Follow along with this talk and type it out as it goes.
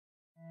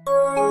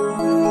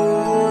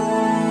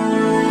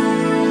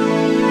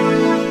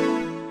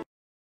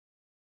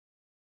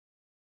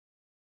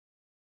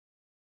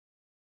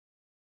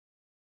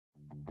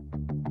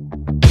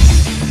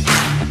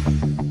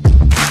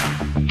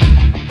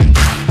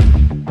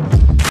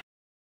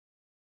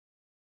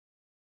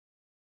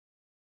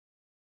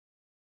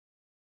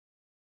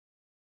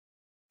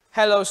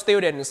Hello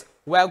students,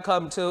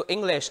 welcome to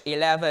English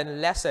 11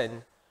 lesson.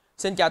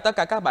 Xin chào tất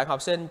cả các bạn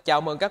học sinh,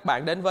 chào mừng các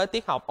bạn đến với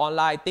tiết học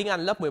online tiếng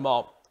Anh lớp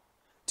 11.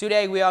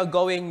 Today we are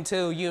going to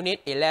Unit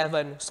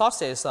 11,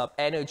 Sources of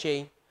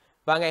Energy.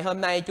 Và ngày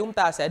hôm nay chúng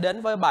ta sẽ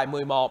đến với bài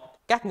 11,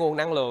 các nguồn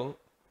năng lượng.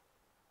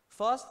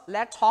 First,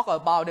 let's talk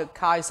about the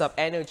kinds of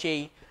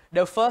energy.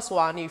 The first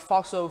one is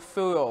fossil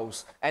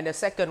fuels and the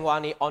second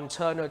one is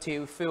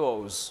alternative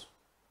fuels.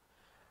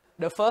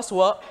 The first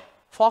word,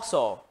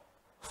 fossil,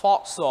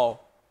 fossil.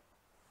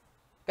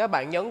 Các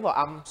bạn nhấn vào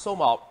âm số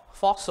 1,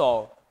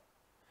 fossil.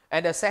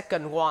 And the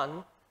second one,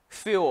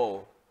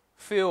 fuel,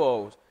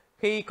 fuels.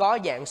 Khi có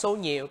dạng số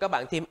nhiều, các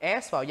bạn thêm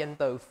s vào danh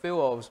từ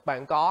fuels,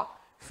 bạn có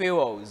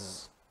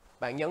fuels.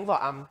 Bạn nhấn vào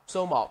âm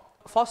số 1.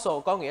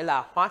 Fossil có nghĩa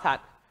là hóa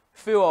thạch,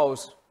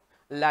 fuels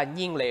là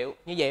nhiên liệu.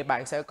 Như vậy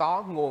bạn sẽ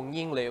có nguồn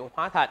nhiên liệu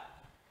hóa thạch.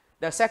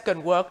 The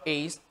second word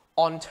is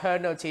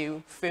alternative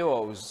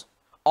fuels.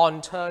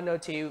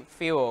 Alternative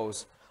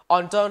fuels.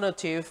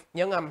 Alternative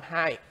nhấn âm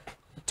 2.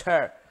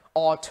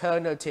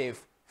 Alternative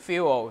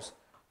fuels.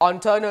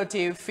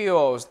 Alternative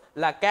fuels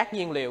là các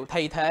nhiên liệu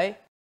thay thế.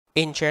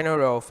 In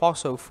general,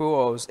 fossil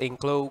fuels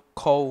include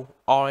coal,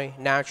 oil,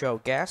 natural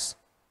gas.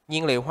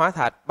 Nhiên liệu hóa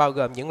thạch bao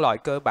gồm những loại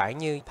cơ bản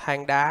như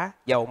than đá,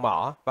 dầu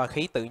mỏ và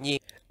khí tự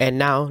nhiên.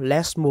 And now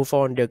let's move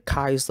on the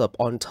kinds of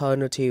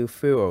alternative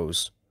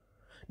fuels.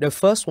 The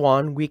first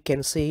one we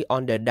can see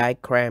on the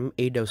diagram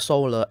is the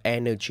solar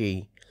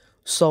energy.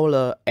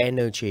 Solar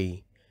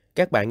energy.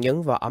 Các bạn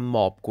nhấn vào âm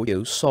 1 của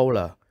chữ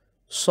solar.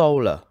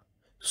 Solar.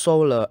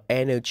 Solar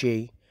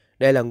energy.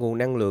 Đây là nguồn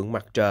năng lượng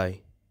mặt trời.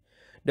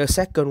 The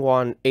second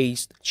one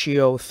is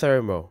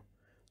geothermal.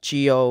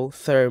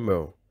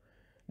 Geothermal.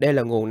 Đây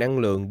là nguồn năng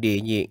lượng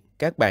địa nhiệt.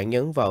 Các bạn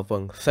nhấn vào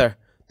vần third,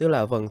 tức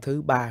là vần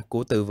thứ 3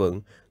 của từ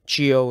vựng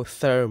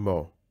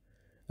geothermal.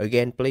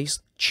 Again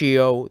please,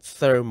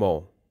 geothermal.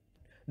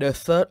 The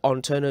third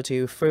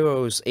alternative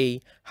fuels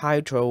is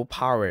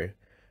hydropower.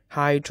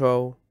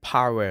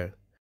 Hydropower.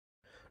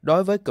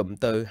 Đối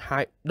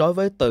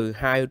với từ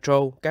hydro,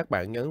 các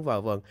bạn nhấn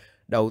vào vần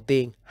đầu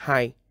tiên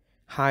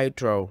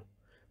hydro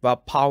và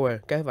power,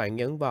 các bạn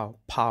nhấn vào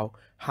power.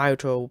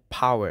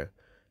 Hydropower.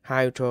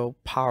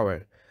 Hydropower.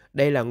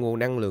 Đây là nguồn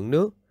năng lượng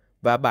nước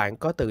và bạn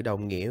có từ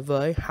đồng nghĩa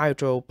với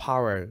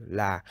hydropower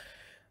là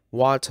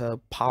water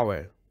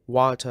power.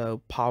 Water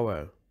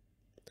power.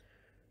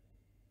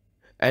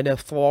 And the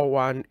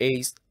fourth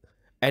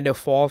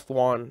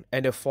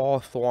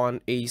one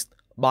is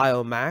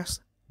biomass.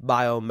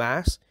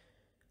 Biomass.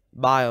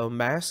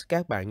 Biomass,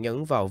 các bạn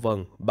nhấn vào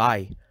vần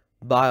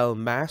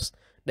biomass.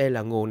 Đây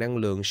là nguồn năng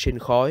lượng sinh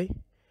khối.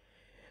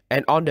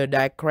 And on the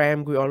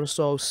diagram we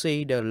also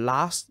see the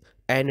last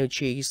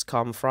energies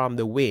come from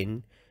the wind.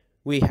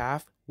 We have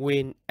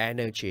wind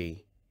energy.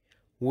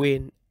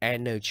 Wind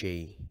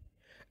energy.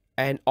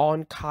 And all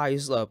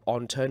kinds of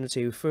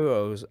alternative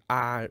fuels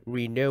are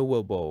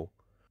renewable.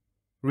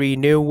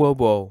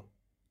 Renewable.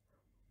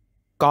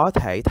 Có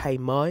thể thay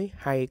mới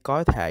hay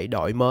có thể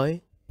đổi mới.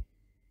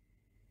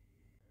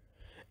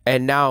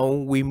 And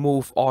now we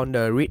move on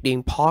the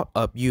reading part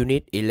of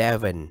Unit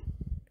 11.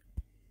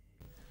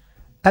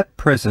 At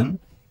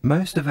present,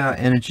 most of our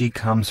energy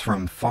comes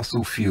from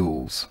fossil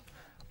fuels,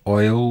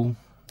 oil,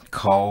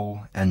 coal,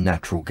 and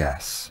natural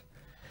gas.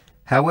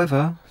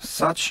 However,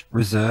 such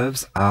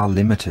reserves are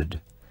limited.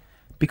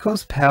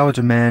 Because power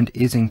demand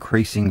is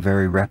increasing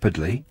very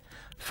rapidly,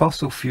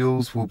 fossil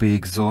fuels will be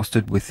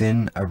exhausted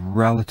within a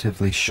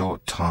relatively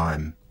short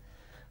time.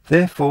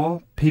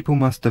 Therefore, people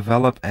must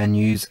develop and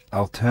use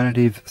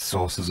alternative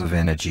sources of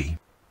energy.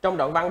 Trong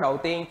đoạn văn đầu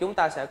tiên, chúng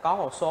ta sẽ có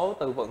một số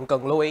từ vựng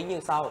cần lưu ý như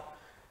sau.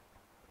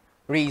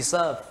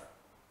 Reserve.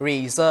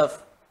 Reserve.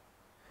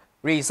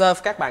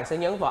 Reserve các bạn sẽ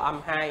nhấn vào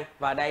âm 2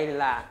 và đây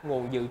là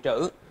nguồn dự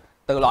trữ.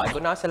 Từ loại của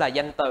nó sẽ là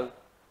danh từ.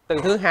 Từ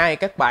thứ hai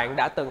các bạn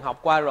đã từng học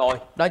qua rồi,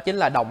 đó chính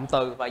là động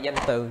từ và danh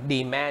từ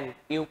demand,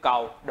 yêu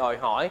cầu, đòi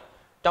hỏi.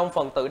 Trong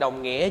phần tự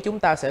đồng nghĩa chúng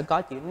ta sẽ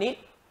có chữ need.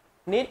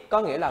 Need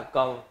có nghĩa là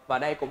cần và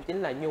đây cũng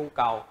chính là nhu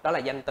cầu, đó là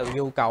danh từ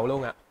nhu cầu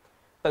luôn ạ.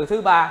 Từ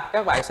thứ ba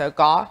các bạn sẽ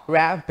có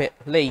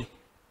rapidly.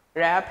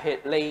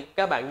 Rapidly,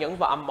 các bạn nhấn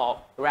vào âm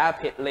 1,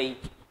 rapidly.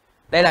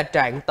 Đây là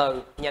trạng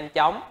từ nhanh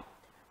chóng.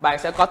 Bạn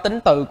sẽ có tính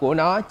từ của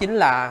nó chính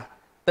là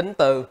tính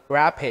từ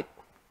rapid.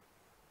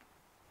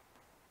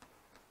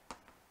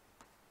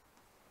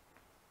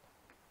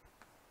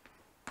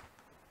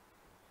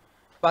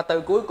 Và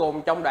từ cuối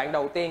cùng trong đoạn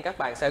đầu tiên các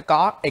bạn sẽ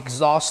có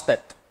exhausted.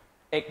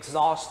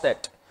 Exhausted.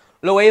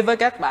 Lưu ý với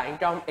các bạn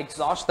trong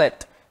exhausted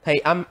thì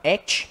âm H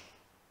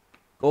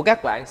của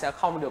các bạn sẽ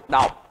không được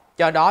đọc.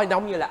 Do đó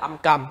giống như là âm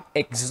cầm.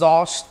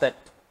 Exhausted.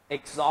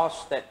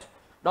 Exhausted.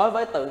 Đối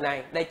với từ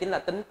này, đây chính là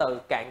tính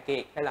từ cạn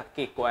kiệt hay là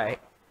kiệt quệ.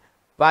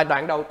 Và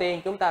đoạn đầu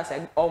tiên chúng ta sẽ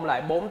ôn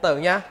lại 4 từ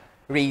nhé.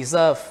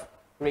 Reserve.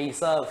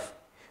 Reserve.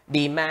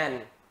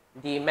 Demand.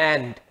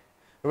 Demand.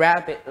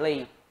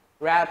 Rapidly.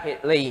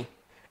 Rapidly.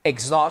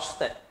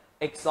 Exhausted.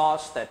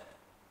 Exhausted.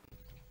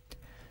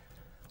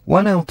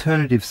 One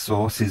alternative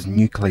source is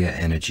nuclear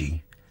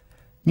energy.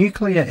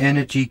 Nuclear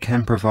energy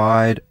can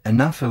provide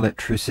enough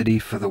electricity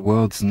for the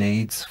world's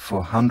needs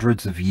for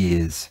hundreds of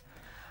years,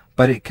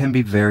 but it can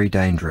be very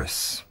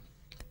dangerous.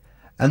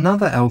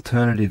 Another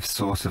alternative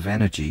source of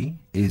energy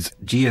is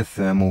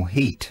geothermal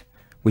heat,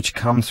 which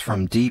comes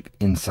from deep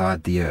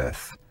inside the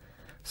earth.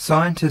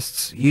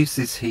 Scientists use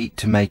this heat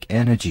to make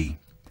energy.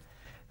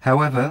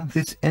 However,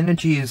 this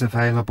energy is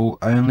available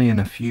only in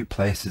a few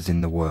places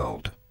in the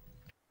world.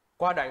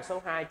 Qua đoạn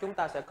số 2 chúng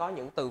ta sẽ có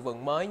những từ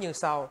vựng mới như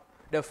sau.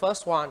 The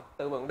first one,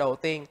 từ vựng đầu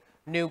tiên,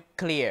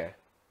 nuclear.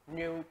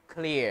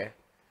 Nuclear.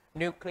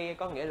 Nuclear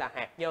có nghĩa là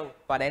hạt nhân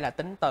và đây là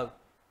tính từ.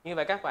 Như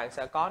vậy các bạn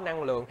sẽ có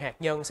năng lượng hạt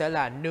nhân sẽ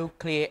là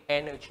nuclear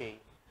energy.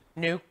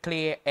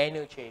 Nuclear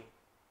energy.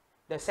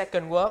 The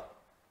second word,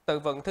 từ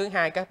vựng thứ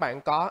hai các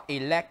bạn có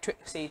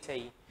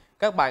electricity.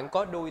 Các bạn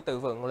có đuôi từ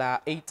vựng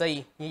là et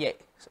như vậy.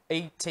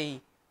 Et.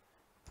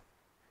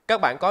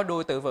 Các bạn có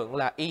đuôi từ vựng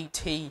là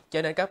et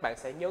cho nên các bạn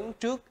sẽ nhấn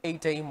trước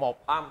et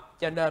một âm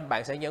cho nên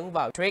bạn sẽ nhấn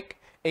vào trick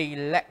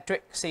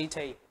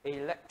electricity.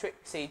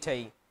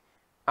 Electricity.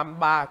 Âm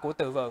 3 của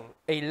từ vựng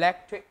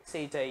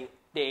electricity,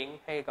 điện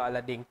hay gọi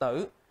là điện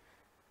tử.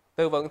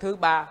 Từ vựng thứ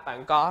ba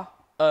bạn có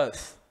earth.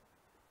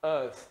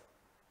 Earth.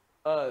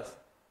 Earth.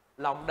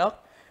 Lòng đất.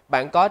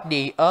 Bạn có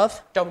the earth,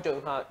 trong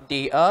trường hợp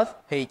the earth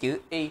thì chữ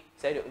y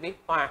sẽ được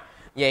viết hoa.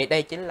 Vậy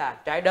đây chính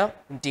là trái đất.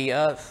 The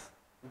earth.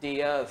 The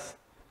earth.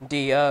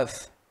 The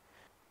earth.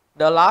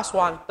 The last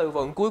one, từ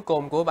vựng cuối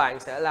cùng của bạn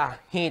sẽ là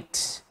heat.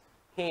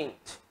 Heat.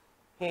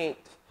 Heat.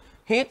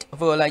 Heat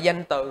vừa là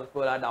danh từ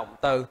vừa là động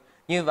từ.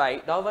 Như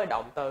vậy đối với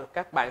động từ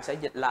các bạn sẽ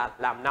dịch là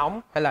làm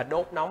nóng hay là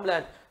đốt nóng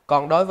lên.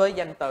 Còn đối với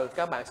danh từ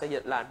các bạn sẽ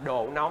dịch là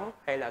độ nóng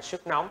hay là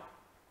sức nóng.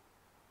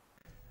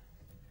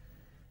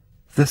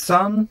 The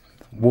sun,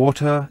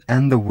 water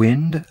and the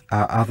wind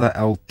are other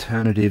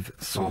alternative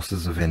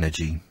sources of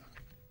energy.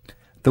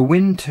 The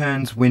wind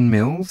turns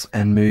windmills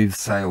and moves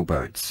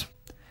sailboats.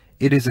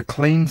 It is a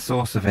clean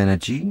source of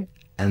energy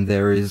and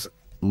there is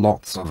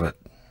lots of it.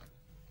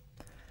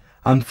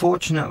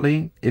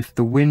 Unfortunately, if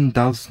the wind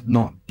does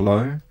not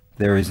blow,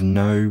 there is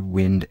no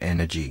wind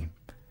energy.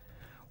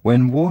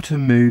 When water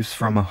moves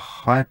from a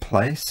high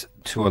place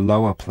to a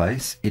lower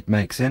place, it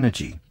makes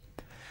energy.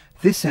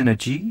 This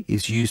energy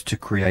is used to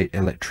create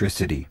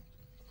electricity.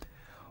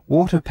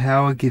 Water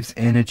power gives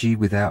energy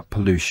without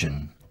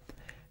pollution.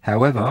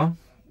 However,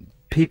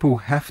 people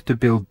have to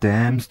build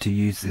dams to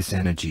use this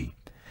energy.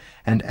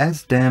 And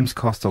as dams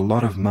cost a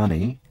lot of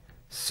money,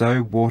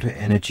 so water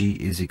energy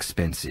is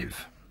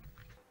expensive.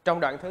 Trong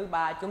đoạn thứ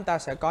 3 chúng ta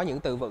sẽ có những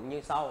từ vựng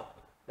như sau.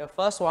 The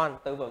first one,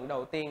 từ vựng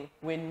đầu tiên,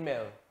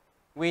 windmill.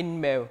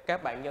 Windmill,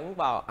 các bạn nhấn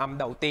vào âm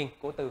đầu tiên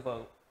của từ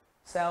vựng.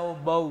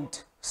 Sailboat,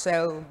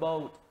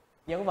 sailboat,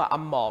 nhấn vào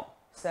âm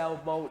 1.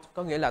 Sailboat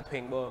có nghĩa là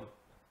thuyền buồm.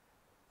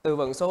 Từ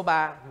vựng số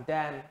 3,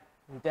 dam,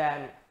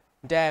 dam,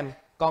 dam,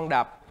 con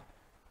đập.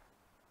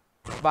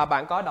 Và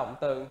bạn có động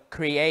từ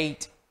create,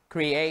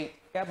 create,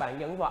 các bạn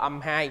nhấn vào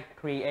âm 2,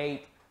 create.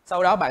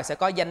 Sau đó bạn sẽ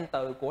có danh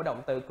từ của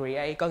động từ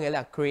create có nghĩa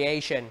là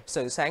creation,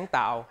 sự sáng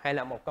tạo hay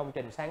là một công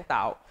trình sáng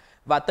tạo.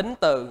 Và tính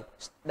từ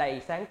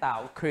đầy sáng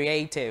tạo,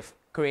 creative,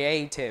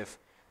 creative,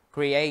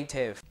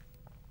 creative.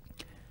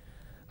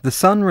 The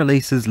sun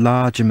releases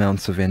large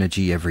amounts of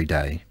energy every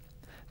day.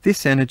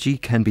 This energy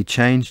can be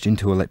changed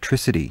into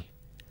electricity.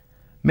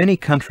 Many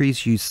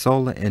countries use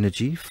solar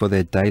energy for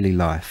their daily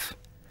life.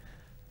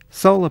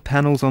 Solar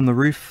panels on the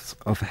roofs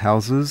of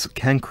houses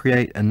can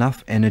create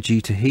enough energy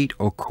to heat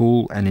or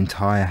cool an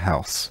entire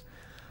house.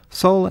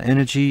 Solar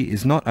energy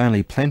is not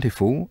only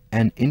plentiful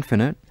and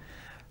infinite,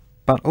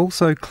 but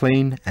also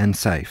clean and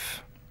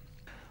safe.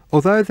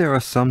 Although there are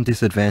some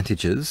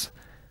disadvantages,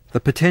 the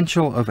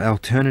potential of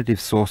alternative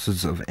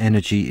sources of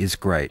energy is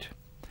great.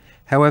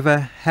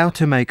 However, how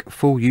to make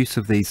full use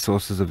of these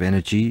sources of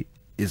energy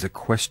is a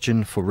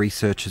question for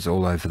researchers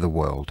all over the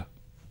world.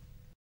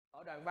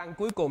 Ở đoạn văn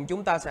cuối cùng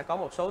chúng ta sẽ có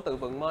một số từ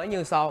vựng mới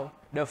như sau.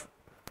 The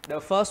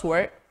first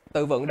word,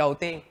 từ vựng đầu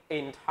tiên,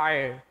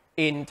 entire.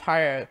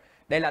 Entire,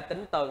 đây là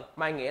tính từ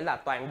mang nghĩa là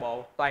toàn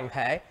bộ, toàn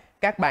thể.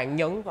 Các bạn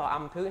nhấn vào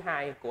âm thứ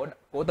hai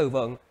của từ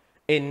vựng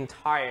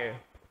entire.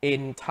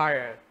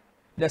 Entire.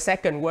 The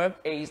second word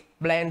is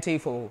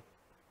plentiful.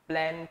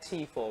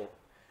 Plentiful.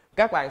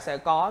 Các bạn sẽ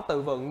có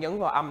từ vựng nhấn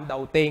vào âm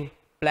đầu tiên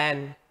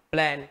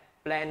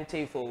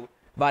plentiful.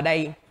 Và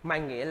đây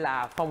mang nghĩa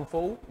là phong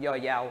phú,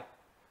 dồi dào.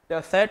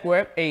 The third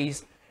word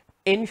is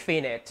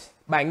infinite.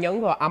 Bạn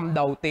nhấn vào âm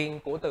đầu tiên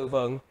của từ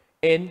vựng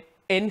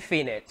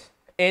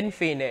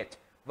infinite.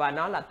 Và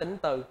nó là tính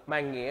từ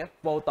mang nghĩa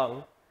vô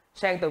tận.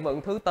 Sang từ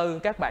vựng thứ tư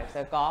các bạn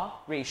sẽ có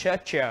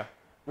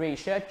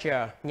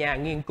researcher, nhà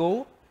nghiên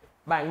cứu.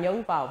 Bạn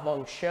nhấn vào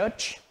vần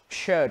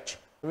search,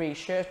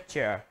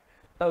 researcher.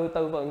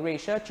 Từ vựng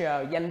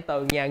researcher, danh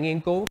từ nhà nghiên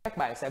cứu, các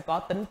bạn sẽ có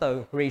tính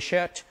từ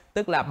research,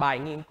 tức là bài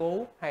nghiên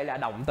cứu hay là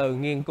động từ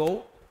nghiên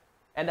cứu.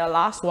 And the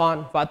last one,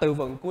 và từ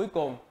vựng cuối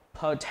cùng,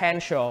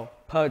 potential.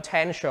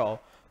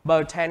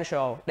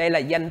 Đây là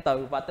danh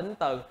từ và tính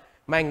từ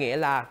mang nghĩa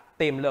là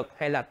tiềm lực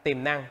hay là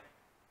tiềm năng.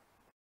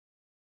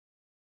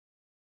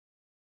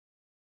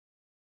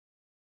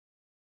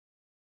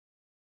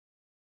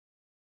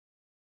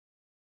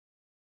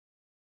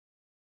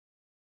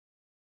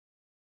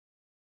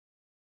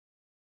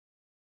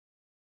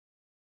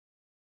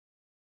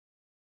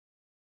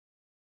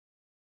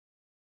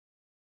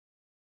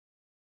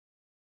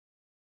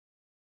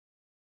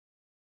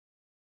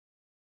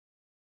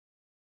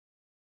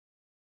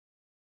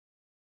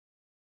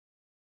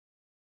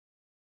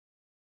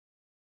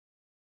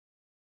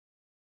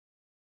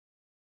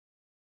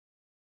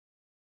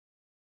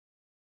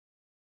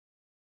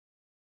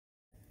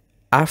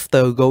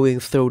 After going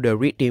through the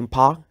reading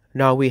part,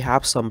 now we have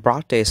some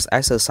practice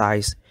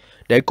exercise.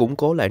 Để củng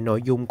cố lại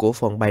nội dung của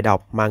phần bài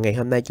đọc mà ngày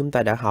hôm nay chúng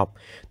ta đã học,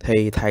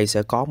 thì thầy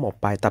sẽ có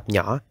một bài tập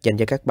nhỏ dành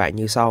cho các bạn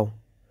như sau.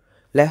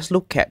 Let's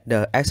look at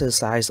the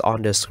exercise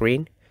on the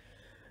screen.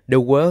 The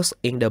words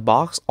in the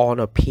box on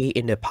appear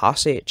in the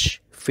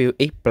passage. Fill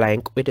it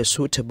blank with a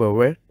suitable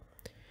word.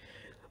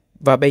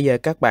 Và bây giờ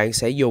các bạn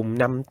sẽ dùng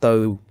 5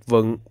 từ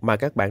vựng mà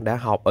các bạn đã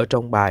học ở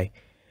trong bài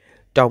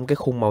trong cái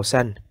khung màu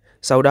xanh.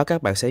 Sau đó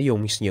các bạn sẽ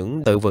dùng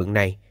những từ vựng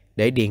này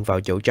để điền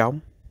vào chỗ trống.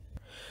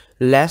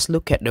 Let's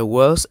look at the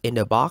words in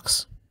the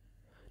box.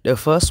 The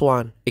first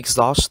one,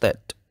 exhausted.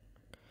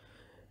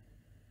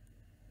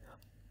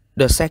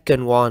 The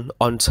second one,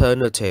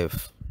 alternative.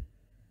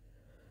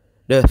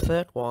 The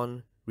third one,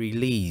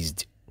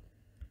 released.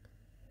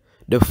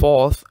 The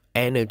fourth,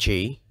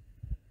 energy.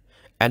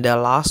 And the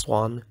last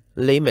one,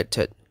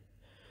 limited.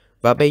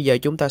 Và bây giờ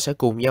chúng ta sẽ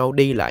cùng nhau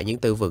đi lại những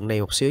từ vựng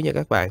này một xíu nha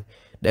các bạn,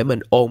 để mình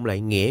ôn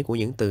lại nghĩa của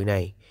những từ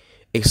này.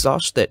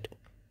 Exhausted,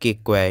 kiệt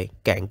quệ,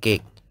 cạn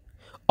kiệt.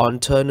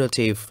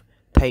 Alternative,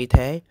 thay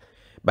thế.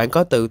 Bạn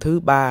có từ thứ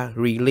ba,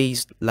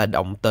 release là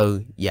động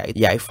từ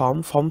giải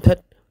phóng, phóng thích.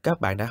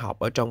 Các bạn đã học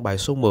ở trong bài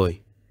số 10.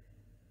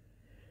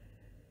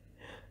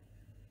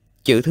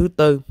 Chữ thứ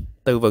tư,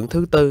 từ vựng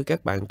thứ tư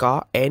các bạn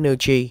có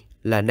energy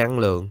là năng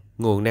lượng,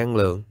 nguồn năng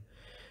lượng.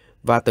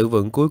 Và từ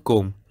vựng cuối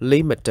cùng,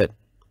 limited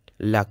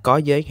là có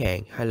giới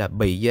hạn hay là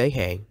bị giới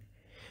hạn.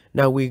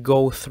 Now we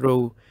go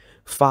through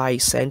 5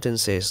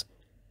 sentences.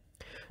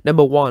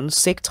 Number 1,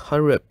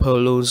 600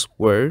 balloons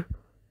were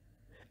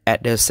at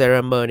the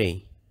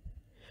ceremony.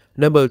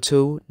 Number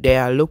 2, they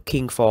are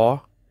looking for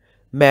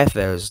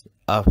methods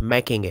of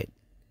making it.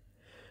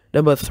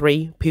 Number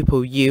 3,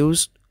 people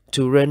used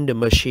to run the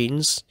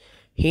machines,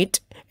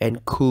 heat and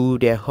cool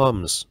their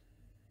homes.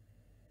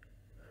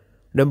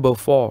 Number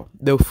 4,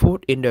 the food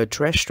in the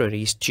restaurant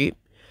is cheap,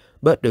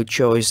 but the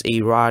choice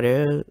is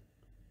rather.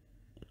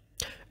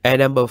 And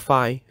number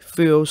 5,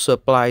 fuel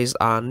supplies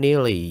are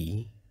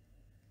nearly.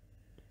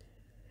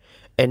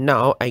 And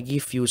now I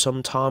give you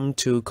some time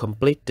to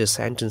complete the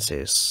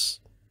sentences.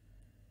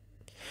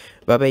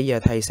 Và bây giờ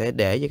thầy sẽ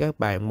để cho các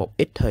bạn một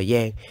ít thời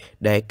gian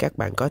để các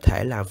bạn có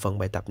thể làm phần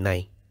bài tập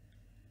này.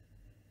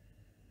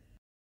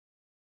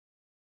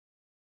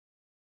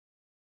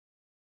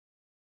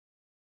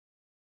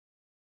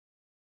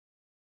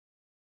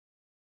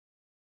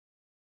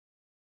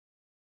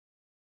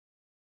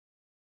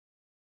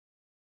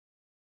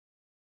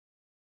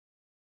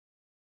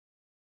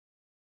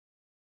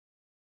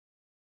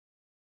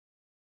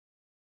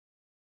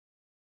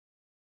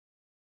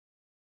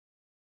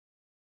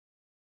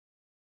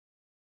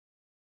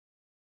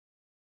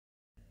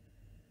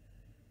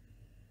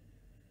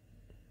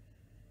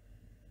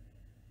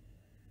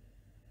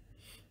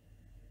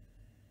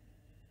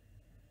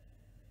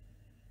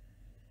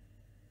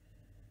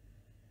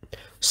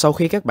 Sau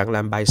khi các bạn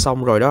làm bài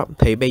xong rồi đó,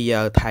 thì bây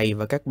giờ thầy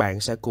và các bạn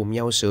sẽ cùng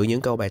nhau sửa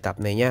những câu bài tập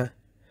này nha.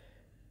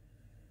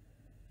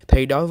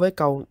 Thì đối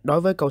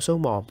với câu số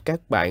 1,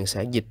 các bạn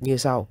sẽ dịch như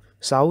sau.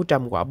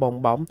 600 quả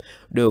bong bóng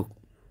được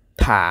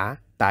thả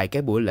tại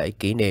cái buổi lễ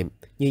kỷ niệm.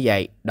 Như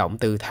vậy, động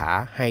từ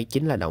thả hay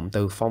chính là động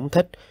từ phóng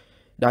thích.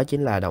 Đó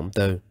chính là động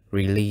từ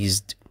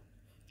released.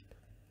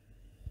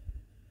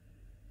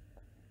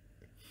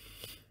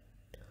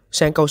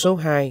 Sang câu số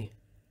 2.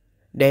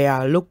 They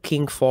are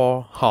looking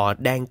for, họ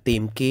đang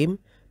tìm kiếm.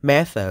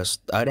 Methods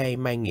ở đây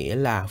mang nghĩa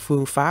là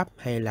phương pháp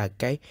hay là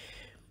cái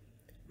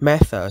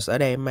methods ở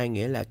đây mang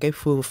nghĩa là cái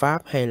phương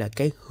pháp hay là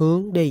cái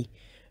hướng đi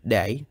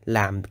để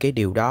làm cái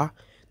điều đó.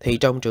 Thì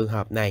trong trường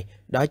hợp này,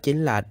 đó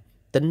chính là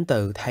tính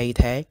từ thay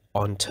thế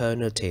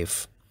alternative.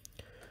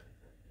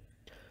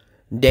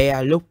 They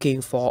are looking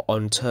for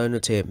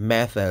alternative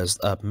methods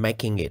of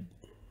making it.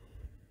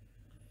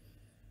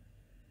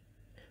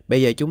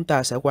 Bây giờ chúng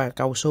ta sẽ qua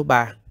câu số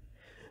 3.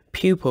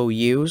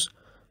 People use,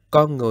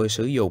 con người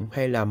sử dụng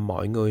hay là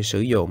mọi người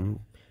sử dụng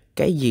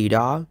cái gì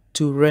đó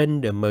to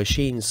run the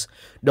machines.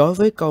 Đối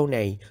với câu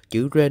này,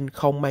 chữ run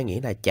không mang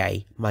nghĩa là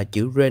chạy, mà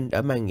chữ run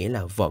ở mang nghĩa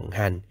là vận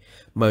hành.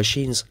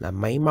 Machines là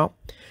máy móc.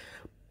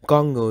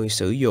 Con người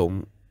sử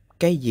dụng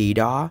cái gì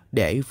đó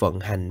để vận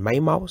hành máy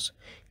móc.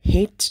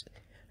 Heat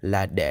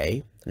là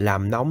để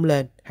làm nóng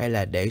lên hay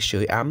là để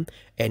sưởi ấm.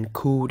 And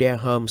cool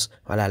their homes,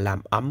 hoặc là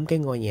làm ấm cái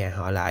ngôi nhà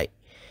họ lại.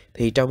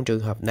 Thì trong trường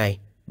hợp này,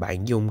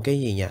 bạn dùng cái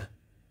gì nhỉ?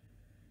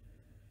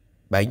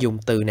 Bạn dùng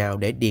từ nào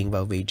để điền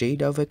vào vị trí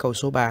đối với câu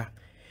số 3?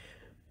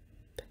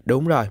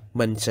 Đúng rồi,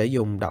 mình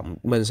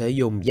sẽ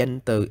dùng danh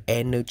từ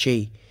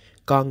energy.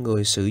 Con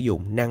người sử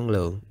dụng năng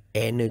lượng,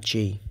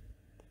 energy.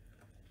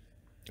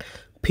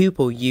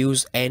 People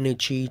use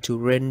energy to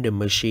run the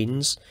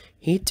machines,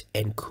 heat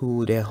and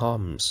cool their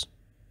homes.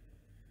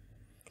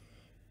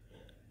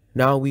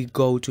 Now we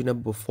go to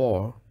number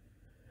 4.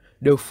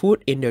 The food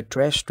in the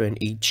restaurant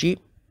is cheap.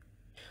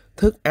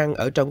 Thức ăn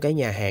ở trong cái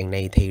nhà hàng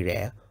này thì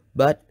rẻ,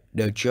 but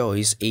the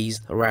choice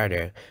is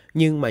rather.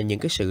 Nhưng mà những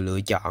cái sự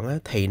lựa chọn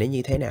thì nó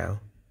như thế nào?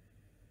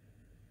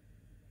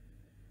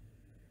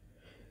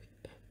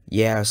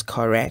 Yes,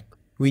 correct.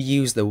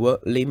 We use the word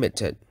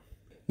limited.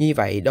 Như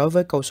vậy, đối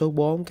với câu số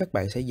 4, các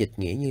bạn sẽ dịch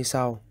nghĩa như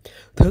sau.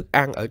 Thức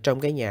ăn ở trong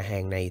cái nhà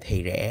hàng này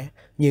thì rẻ,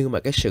 nhưng mà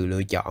cái sự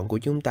lựa chọn của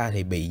chúng ta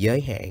thì bị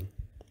giới hạn.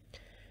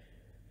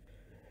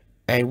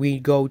 And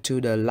we go to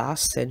the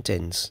last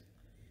sentence.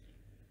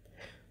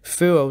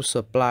 Fuel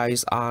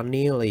supplies are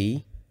nearly.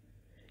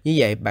 Như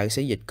vậy, bạn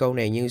sẽ dịch câu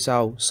này như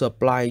sau.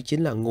 Supply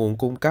chính là nguồn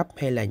cung cấp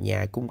hay là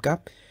nhà cung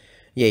cấp.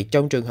 Vậy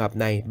trong trường hợp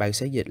này, bạn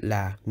sẽ dịch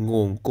là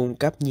nguồn cung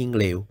cấp nhiên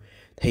liệu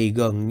thì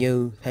gần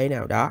như thế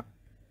nào đó.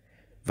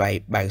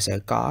 Vậy bạn sẽ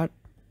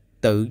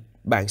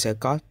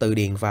có từ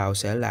điền vào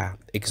sẽ là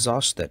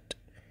exhausted.